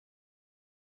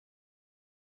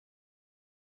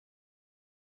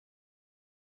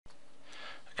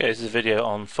Okay, this is a video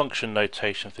on function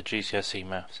notation for GCSE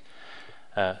Maths,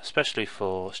 especially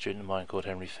for a student of mine called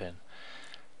Henry Finn.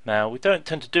 Now, we don't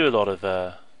tend to do a lot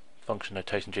of function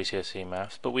notation GCSE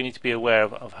Maths, but we need to be aware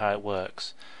of how it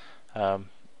works.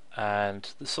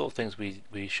 And the sort of things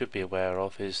we should be aware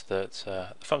of is that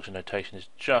the function notation is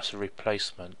just a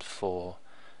replacement for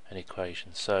an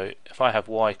equation. So if I have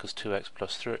y equals 2x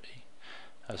plus 3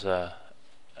 as an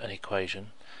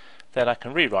equation, then I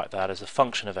can rewrite that as a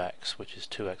function of x, which is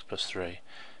 2x plus 3.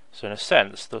 So in a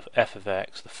sense, the f of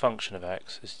x, the function of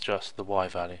x, is just the y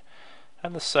value.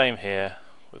 And the same here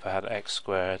if I had x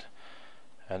squared,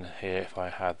 and here if I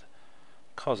had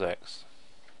cos x.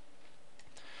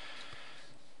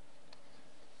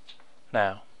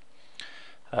 Now,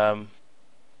 where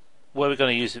we're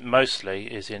going to use it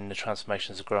mostly is in the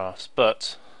transformations of graphs,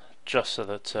 but just so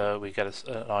that we get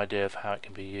an idea of how it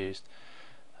can be used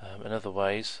in other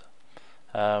ways.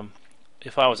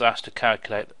 If I was asked to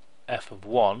calculate f of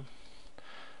 1,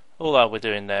 all we're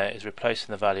doing there is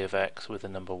replacing the value of x with the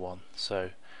number 1. So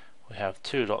we have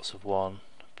two lots of 1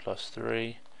 plus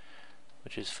 3,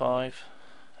 which is 5,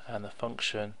 and the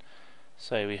function,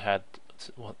 say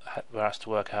we're asked to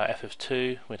work out f of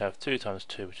 2, we'd have 2 times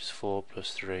 2, which is 4,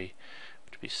 plus 3,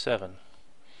 which would be 7.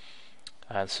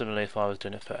 And similarly, if I was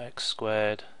doing it for x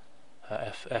squared,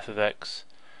 f of x,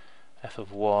 f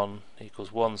of 1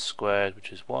 equals 1 squared,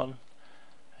 which is 1,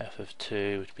 f of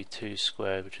 2 would be 2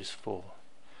 squared, which is 4.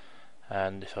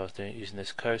 And if I was using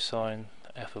this cosine,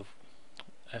 f of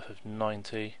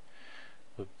 90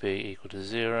 would be equal to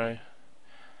 0,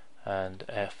 and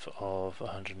f of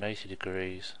 180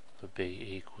 degrees would be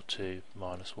equal to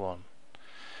minus 1.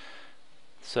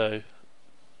 So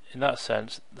in that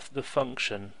sense, the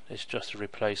function is just a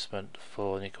replacement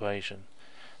for an equation.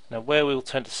 Now, where we'll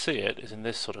tend to see it is in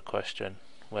this sort of question,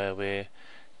 where we're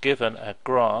given a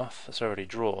graph that's already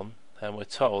drawn, and we're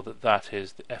told that that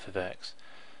is the f of x.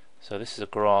 So this is a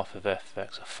graph of f of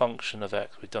x, a function of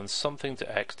x. We've done something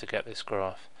to x to get this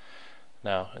graph.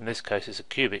 Now, in this case, it's a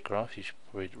cubic graph. You should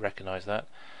probably recognise that.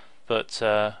 But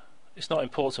it's not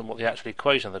important what the actual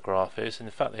equation of the graph is.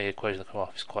 In fact, the equation of the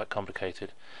graph is quite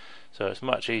complicated. So it's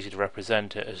much easier to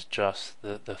represent it as just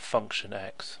the function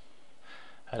x.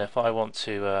 And if I want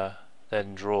to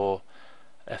then draw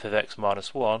f of x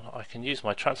minus 1, I can use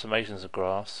my transformations of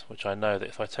graphs, which I know that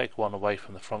if I take 1 away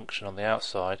from the function on the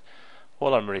outside,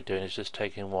 all I'm really doing is just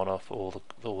taking 1 off all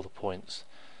the points.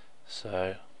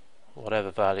 So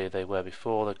whatever value they were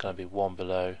before, they're going to be 1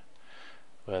 below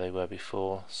where they were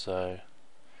before. So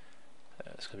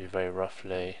it's going to be very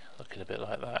roughly looking a bit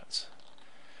like that.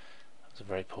 That's a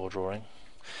very poor drawing.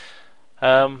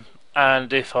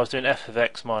 And if I was doing f of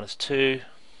x minus 2,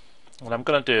 and I'm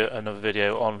going to do another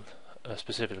video on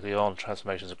specifically on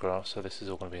transformations of graphs, so this is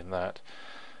all going to be in that.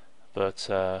 But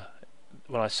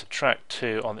when I subtract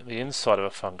 2 on the inside of a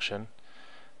function,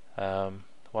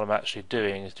 what I'm actually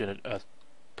doing is doing a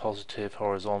positive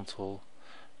horizontal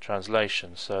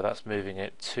translation. So that's moving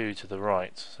it 2 to the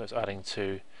right. So it's adding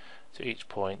 2 to each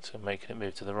point and making it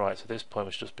move to the right. So this point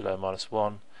was just below minus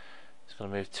 1. It's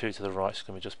going to move 2 to the right. It's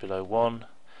going to be just below 1.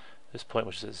 This point,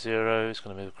 which is at 0, is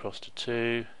going to move across to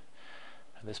 2.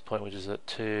 And this point, which is at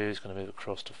 2, is going to move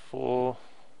across to 4.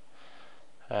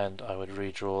 And I would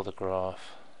redraw the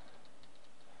graph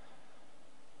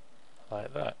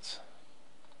like that.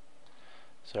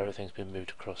 So everything's been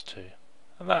moved across 2.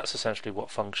 And that's essentially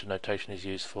what function notation is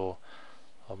used for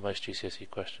on most GCSE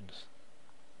questions.